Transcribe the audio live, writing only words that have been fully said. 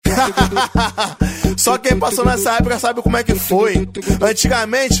Só quem passou nessa época sabe como é que foi.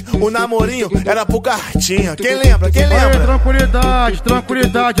 Antigamente, o namorinho era por cartinha. Quem lembra? Quem lembra? Aí, tranquilidade,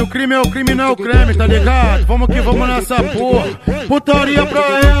 tranquilidade. O crime é o crime, não é o creme, tá ligado? Vamos que vamos nessa porra. Putaria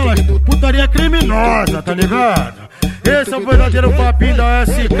pra elas, putaria criminosa, tá ligado? Esse é o verdadeiro Fabinho da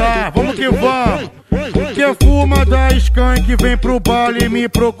SK. Vamos que vamos. Que fuma da skunk, vem pro baile e me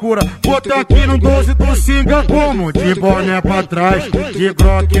procura. Bota aqui no 12 do Singa como? De boné pra trás, de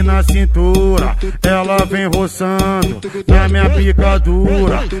Glock na cintura. Ela vem roçando na minha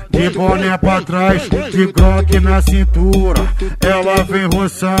picadura. De boné pra trás, de Glock na cintura. Ela vem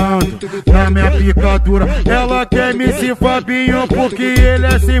roçando na minha picadura. Ela quer MC Fabinho porque ele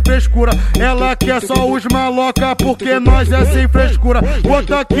é sem frescura. Ela quer só os maloca porque nós é sem frescura.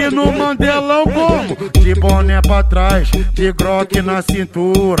 Bota aqui no Mandelão como? De boné pra trás, de Glock na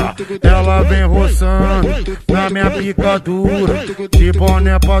cintura. Ela vem roçando na minha picadura. De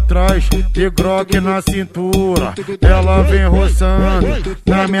boné pra trás, de Glock na cintura. Ela vem roçando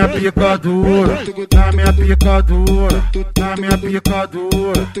na minha picadura. Na minha picadura, na minha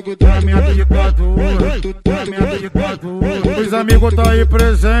picadura, na minha picadura, na minha picadura. Os amigos tá aí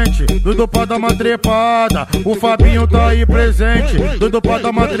presente, Dudu pra dar uma trepada. O Fabinho tá aí presente, Dudu pra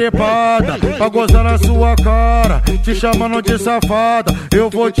dar uma trepada. Pra gozar na sua cara, te chamando de safada. Eu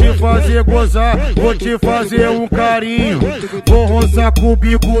vou te fazer gozar, vou te fazer um carinho. Vou roçar com o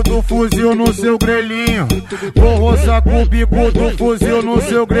bico do fuzil no seu grelhinho. Vou roçar com o bico do fuzil no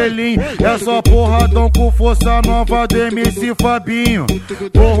seu grelhinho. É só porradão com força nova do MC Fabinho.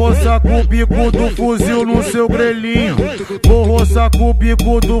 Vou roçar com o bico do fuzil no seu grelhinho. Vou roçar com o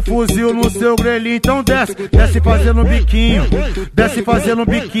bico do fuzil no seu grelhinho. Então desce, desce fazendo biquinho. Desce fazendo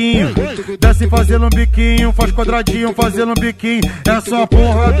biquinho. Desce fazendo biquinho, faz quadradinho fazendo biquinho. É só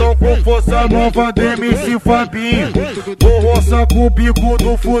porradão com força nova do MC Fabinho. Vou roçar com o bico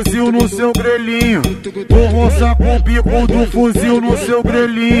do fuzil no seu grelhinho. Vou roçar com o bico do fuzil no seu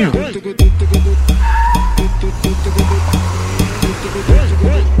grelhinho.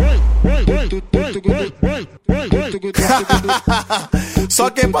 Só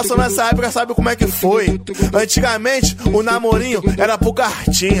quem passou nessa época sabe como é que foi. Antigamente, o namorinho era por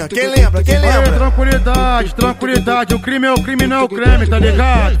cartinha. Quem lembra? Quem lembra? Aí, tranquilidade, tranquilidade. O crime é o crime, não é o creme, tá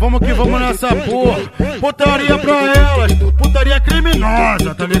ligado? Vamos que vamos nessa porra. Putaria pra elas, putaria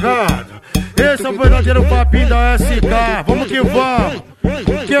criminosa, tá ligado? Esse é o verdadeiro Fabinho da SK. Vamos que vamos.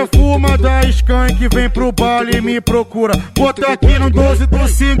 Que fuma da skunk, vem pro baile e me procura. Bota aqui no 12 do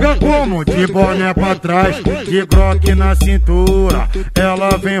Singa como? De boné pra trás, de Glock na cintura.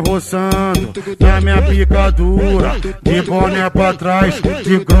 Ela vem roçando na minha picadura. De boné pra trás,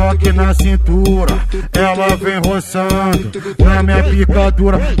 de Glock na cintura. Ela vem roçando na minha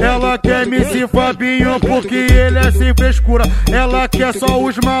picadura. Ela quer MC Fabinho porque ele é sem frescura. Ela quer só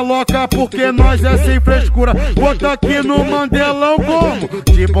os maloca porque nós é sem frescura. Bota aqui no Mandelão como?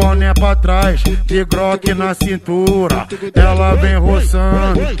 De boné pra trás, de Glock na cintura. Ela vem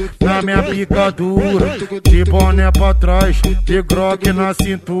roçando na minha picadura. De boné pra trás, de Glock na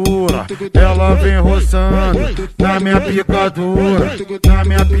cintura. Ela vem roçando na minha picadura. Na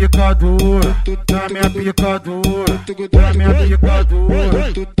minha picadura, na minha picadura, na minha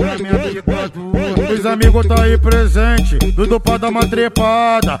picadura, na minha picadura. Os amigos tá aí presente, Dudu pra dar uma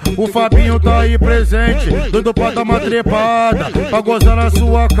trepada. O Fabinho tá aí presente, Dudu pra dar uma trepada. Pra gozar na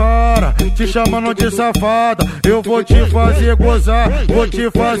sua cara, te chamando de safada. Eu vou te fazer gozar, vou te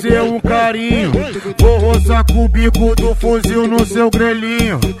fazer um carinho. Vou roçar com o bico do fuzil no seu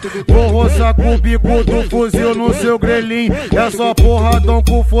grelhinho. Vou roçar com o bico do fuzil no seu grelhinho. É só porradão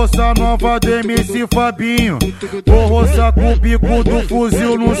com força nova do MC Fabinho. Vou roçar com o bico do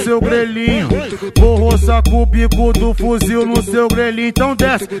fuzil no seu grelhinho. Vou roçar com o bico do fuzil no seu grelhinho. Então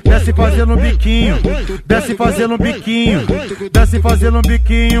desce, desce fazendo biquinho. Desce fazendo biquinho. Desce fazendo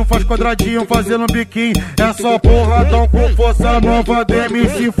biquinho, faz quadradinho fazendo biquinho. É só porradão com força nova do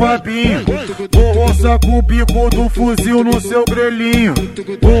MC Fabinho. Vou roçar com o bico do fuzil no seu grelhinho.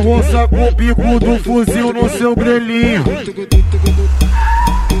 Vou roçar com o bico do fuzil no seu grelhinho.